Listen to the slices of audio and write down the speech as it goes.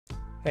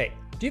Hey,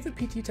 do you have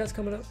a PT test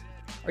coming up?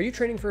 Are you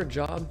training for a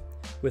job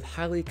with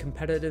highly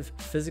competitive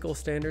physical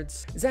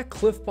standards? Is that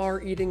Cliff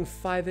Bar eating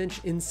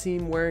 5-inch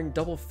inseam wearing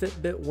double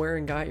Fitbit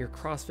wearing guy at your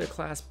CrossFit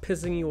class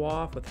pissing you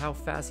off with how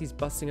fast he's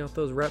busting out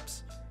those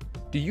reps?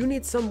 Do you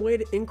need some way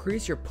to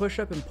increase your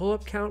push-up and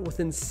pull-up count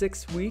within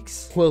 6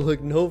 weeks? Well,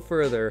 look no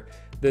further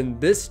than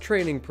this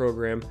training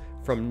program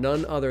from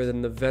none other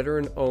than the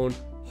veteran-owned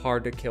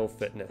Hard to Kill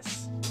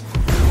Fitness.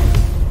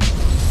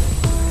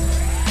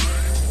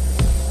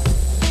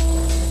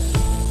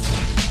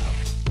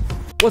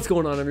 What's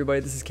going on, everybody?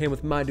 This is Cam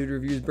with My Dude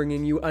Reviews,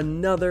 bringing you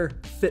another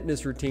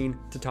fitness routine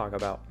to talk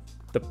about.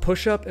 The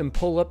push-up and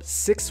pull-up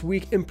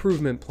 6-week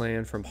improvement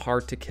plan from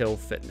Hard to Kill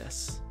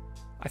Fitness.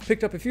 I've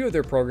picked up a few of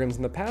their programs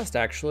in the past,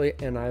 actually,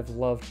 and I've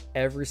loved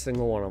every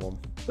single one of them.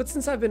 But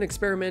since I've been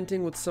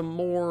experimenting with some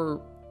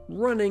more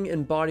running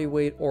and body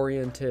weight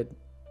oriented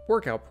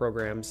workout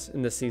programs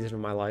in this season of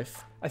my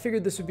life, I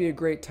figured this would be a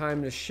great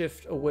time to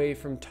shift away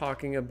from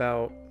talking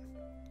about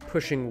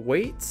pushing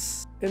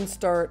weights and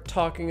start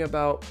talking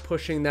about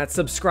pushing that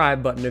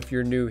subscribe button if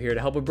you're new here to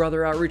help a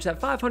brother out reach that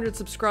 500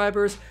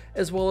 subscribers,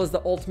 as well as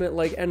the ultimate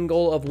end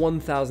goal of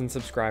 1,000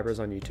 subscribers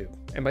on YouTube.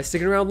 And by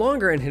sticking around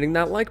longer and hitting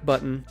that like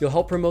button, you'll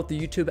help promote the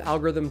YouTube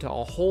algorithm to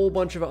a whole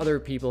bunch of other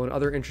people and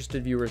other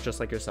interested viewers just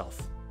like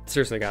yourself.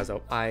 Seriously guys,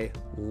 though, I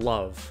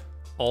love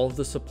all of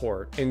the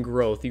support and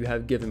growth you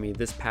have given me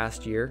this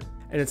past year,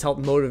 and it's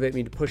helped motivate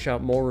me to push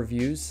out more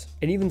reviews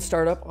and even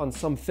start up on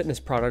some fitness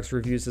products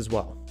reviews as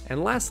well.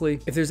 And lastly,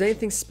 if there's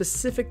anything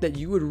specific that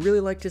you would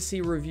really like to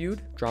see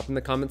reviewed, drop in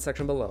the comment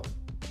section below.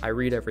 I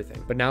read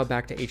everything. But now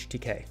back to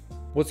HTK.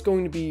 What's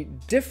going to be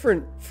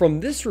different from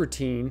this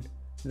routine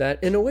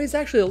that in a way is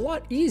actually a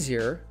lot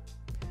easier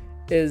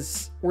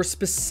is we're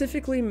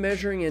specifically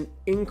measuring an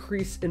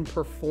increase in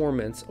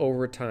performance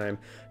over time,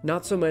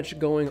 not so much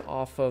going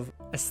off of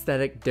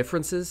aesthetic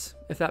differences,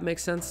 if that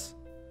makes sense.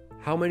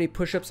 How many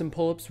push-ups and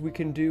pull-ups we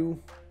can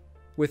do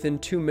within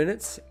 2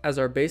 minutes as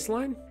our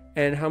baseline,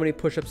 and how many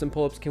push-ups and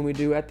pull-ups can we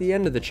do at the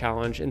end of the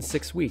challenge in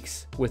 6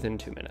 weeks within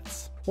 2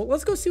 minutes. Well,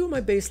 let's go see what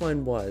my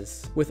baseline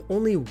was with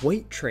only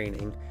weight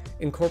training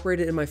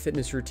incorporated in my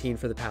fitness routine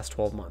for the past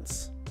 12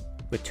 months.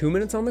 With 2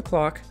 minutes on the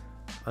clock,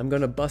 I'm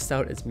gonna bust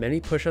out as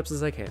many push-ups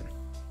as I can.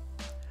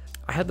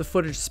 I had the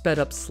footage sped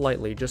up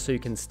slightly just so you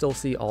can still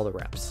see all the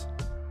reps.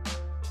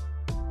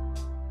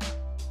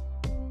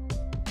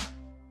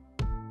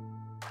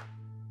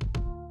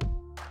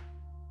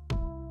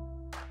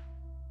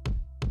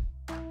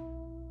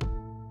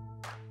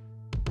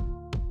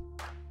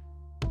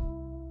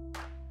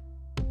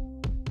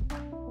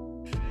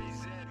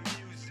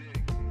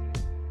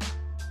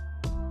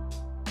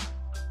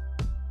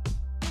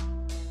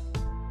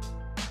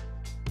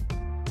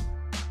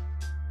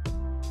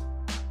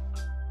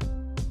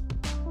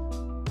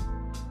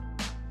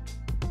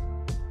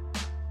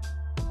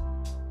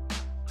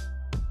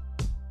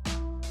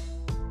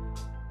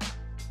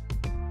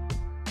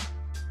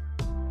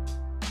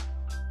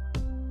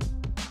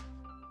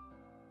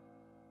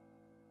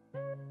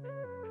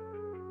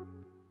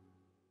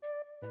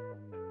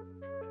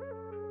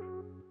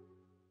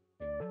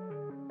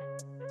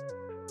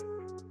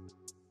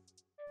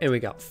 And we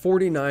got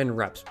 49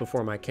 reps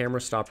before my camera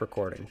stopped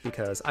recording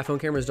because iPhone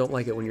cameras don't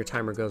like it when your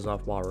timer goes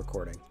off while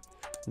recording.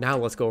 Now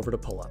let's go over to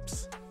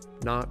pull-ups,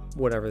 not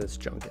whatever this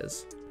junk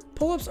is.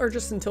 Pull-ups are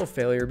just until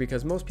failure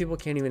because most people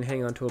can't even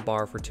hang onto a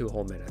bar for 2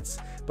 whole minutes.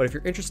 But if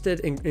you're interested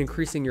in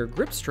increasing your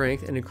grip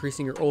strength and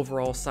increasing your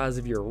overall size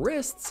of your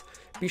wrists,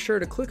 be sure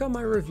to click on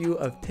my review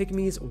of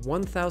Pygmy's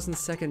 1,000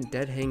 second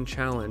dead hang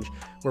challenge,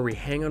 where we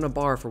hang on a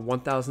bar for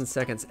 1,000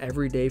 seconds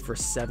every day for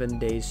 7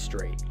 days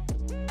straight.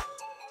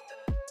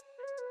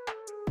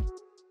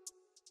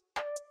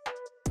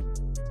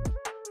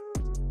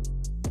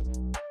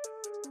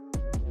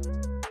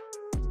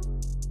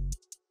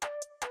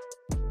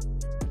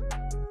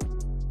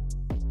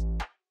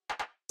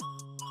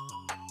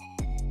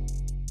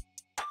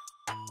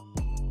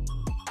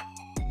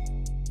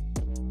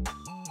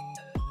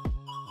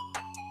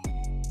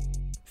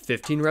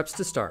 "15 reps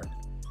to start."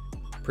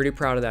 Pretty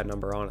proud of that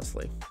number,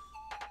 honestly.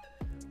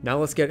 Now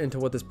let's get into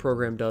what this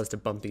program does to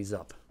bump these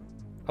up.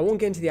 I won't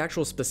get into the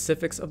actual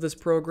specifics of this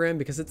program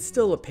because it's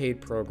still a paid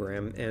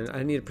program and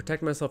I need to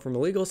protect myself from a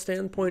legal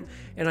standpoint,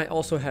 and I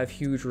also have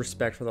huge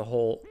respect for the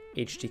whole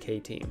HTK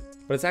team.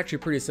 But it's actually a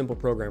pretty simple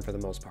program for the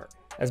most part.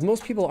 As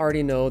most people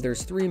already know,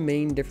 there's 3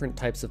 main different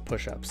types of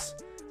push-ups: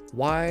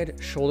 wide,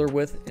 shoulder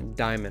width, and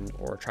diamond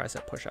or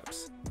tricep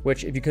push-ups,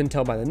 which, if you couldn't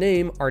tell by the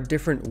name, are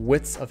different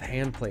widths of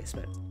hand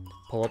placement.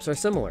 Pull-ups are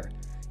similar.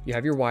 You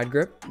have your wide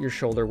grip, your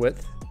shoulder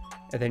width,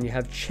 and then you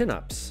have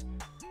chin-ups,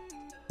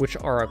 which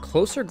are a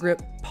closer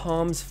grip,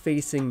 palms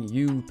facing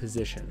you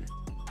position.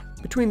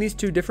 Between these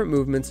 2 different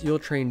movements, you'll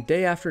train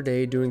day after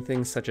day doing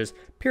things such as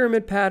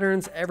pyramid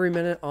patterns, every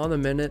minute on the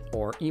minute,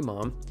 or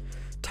EMOM,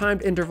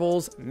 timed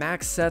intervals,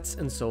 max sets,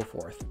 and so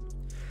forth.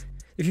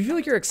 If you feel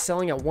like you're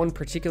excelling at one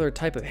particular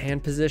type of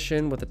hand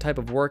position with a type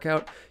of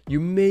workout, you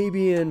may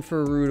be in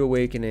for a rude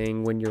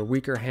awakening when your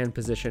weaker hand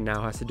position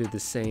now has to do the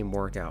same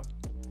workout.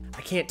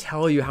 I can't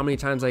tell you how many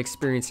times I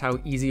experienced how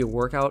easy a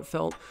workout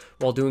felt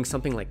while doing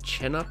something like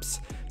chin-ups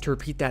to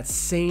repeat that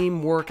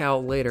same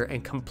workout later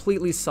and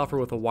completely suffer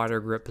with a wider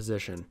grip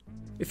position.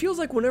 It feels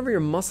like whenever your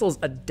muscles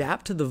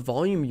adapt to the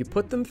volume you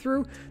put them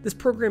through, this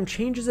program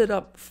changes it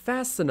up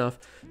fast enough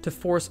to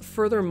force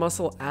further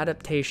muscle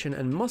adaptation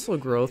and muscle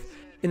growth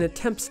in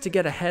attempts to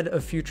get ahead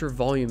of future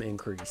volume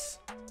increase.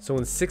 So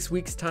in 6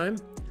 weeks' time,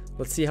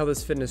 let's see how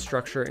this fitness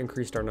structure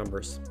increased our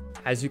numbers.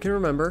 As you can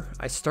remember,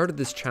 I started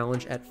this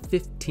challenge at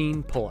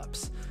 15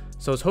 pull-ups,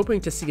 so I was hoping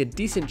to see a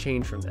decent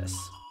change from this.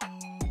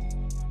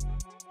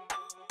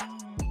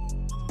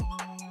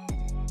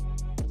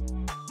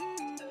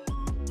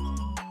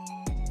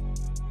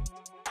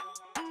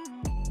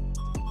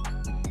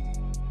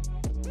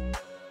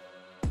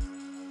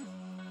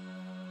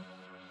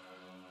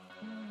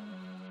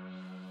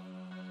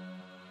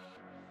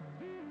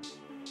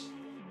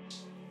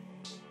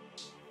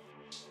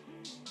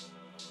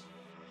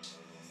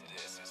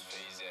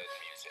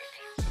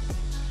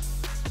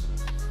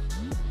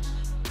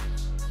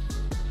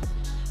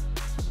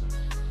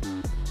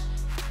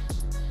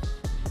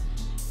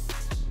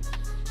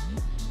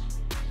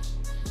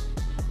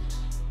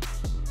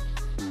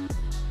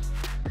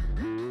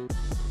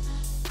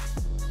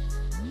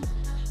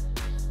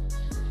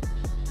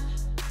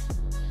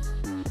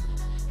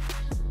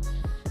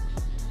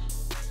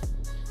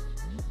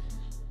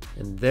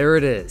 And there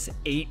it is,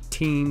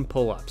 18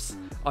 pull-ups,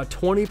 a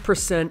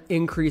 20%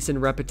 increase in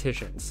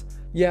repetitions.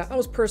 Yeah, I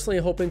was personally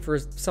hoping for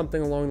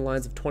something along the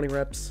lines of 20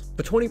 reps,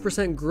 but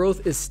 20%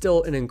 growth is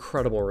still an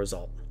incredible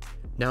result.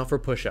 Now for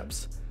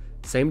push-ups.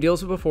 Same deal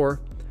as before,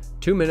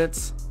 2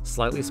 minutes,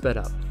 slightly sped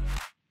up.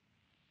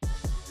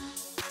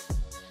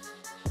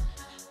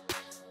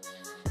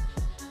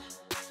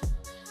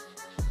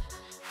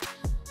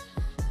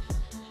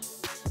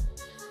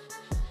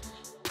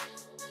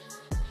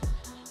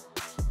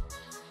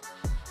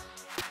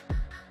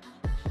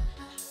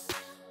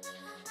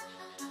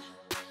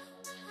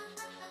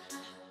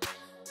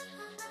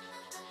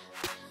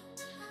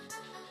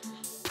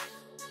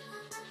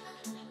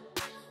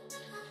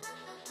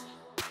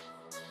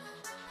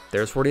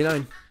 There's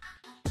 49.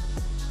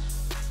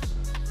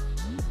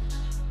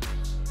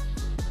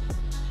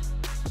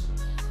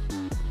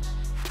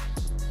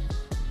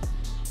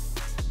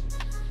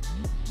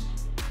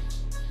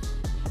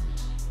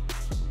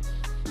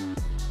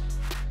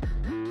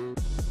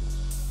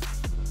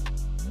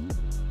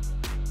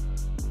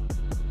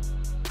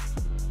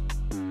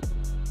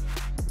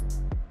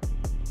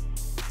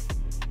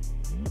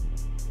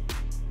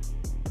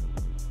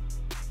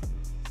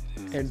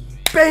 And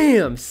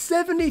bam,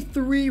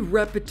 73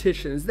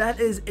 repetitions. That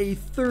is a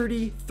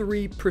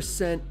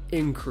 33%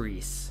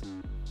 increase.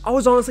 I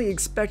was honestly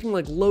expecting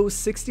like low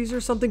 60s or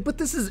something, but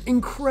this is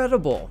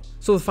incredible.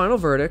 So the final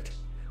verdict,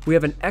 we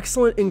have an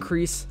excellent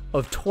increase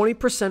of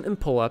 20% in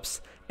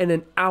pull-ups and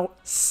an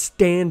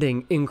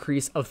outstanding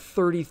increase of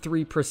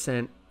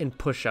 33% in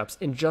push-ups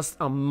in just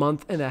a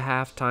month and a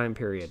half time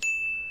period.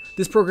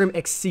 This program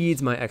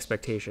exceeds my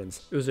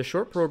expectations. It was a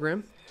short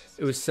program.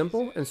 It was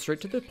simple and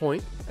straight to the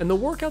point, and the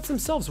workouts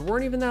themselves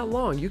weren't even that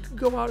long. You could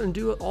go out and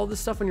do all this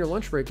stuff on your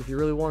lunch break if you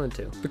really wanted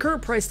to. The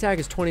current price tag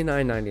is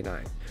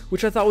 $29.99,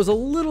 which I thought was a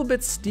little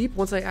bit steep.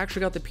 Once I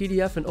actually got the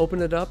PDF and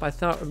opened it up, I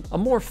thought a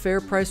more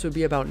fair price would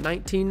be about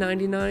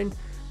 $19.99,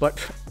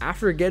 but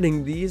after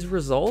getting these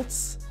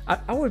results,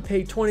 I would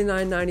pay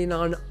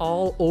 $29.99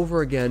 all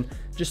over again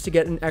just to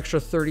get an extra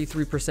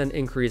 33%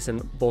 increase in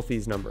both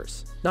these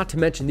numbers. Not to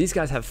mention, these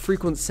guys have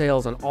frequent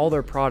sales on all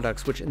their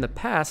products, which in the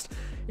past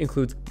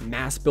includes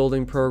mass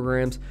building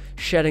programs,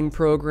 shedding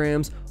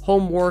programs,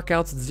 home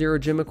workouts, zero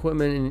gym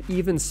equipment, and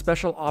even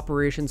special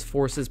operations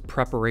forces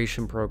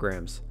preparation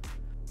programs.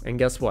 And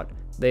guess what?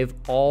 They've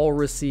all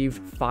received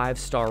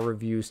 5-star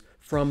reviews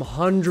from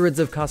hundreds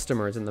of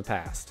customers in the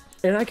past.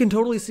 And I can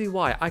totally see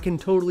why.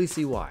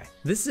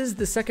 This is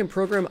the second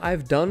program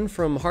I've done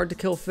from Hard to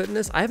Kill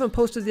Fitness. I haven't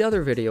posted the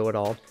other video at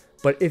all,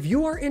 but if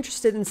you are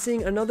interested in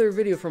seeing another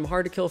video from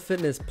Hard to Kill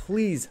Fitness,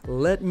 please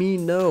let me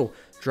know.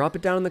 Drop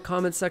it down in the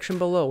comment section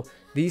below.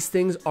 These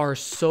things are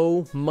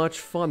so much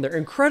fun. They're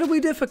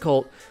incredibly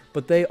difficult,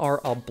 but they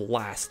are a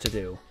blast to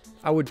do.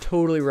 I would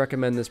totally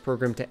recommend this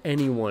program to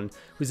anyone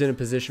who's in a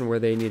position where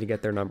they need to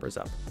get their numbers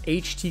up.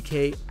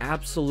 HTK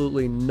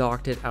absolutely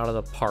knocked it out of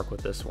the park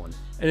with this one.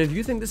 And if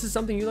you think this is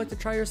something you'd like to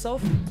try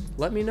yourself,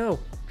 let me know.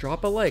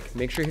 Drop a like,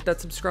 make sure you hit that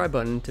subscribe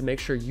button to make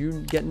sure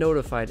you get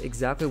notified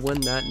exactly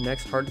when that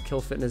next Hard to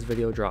Kill Fitness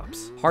video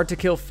drops. Hard to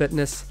Kill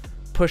Fitness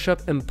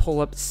push-up and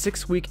pull-up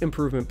 6-week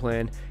improvement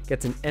plan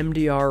gets an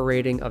MDR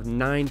rating of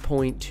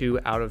 9.2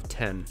 out of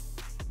 10.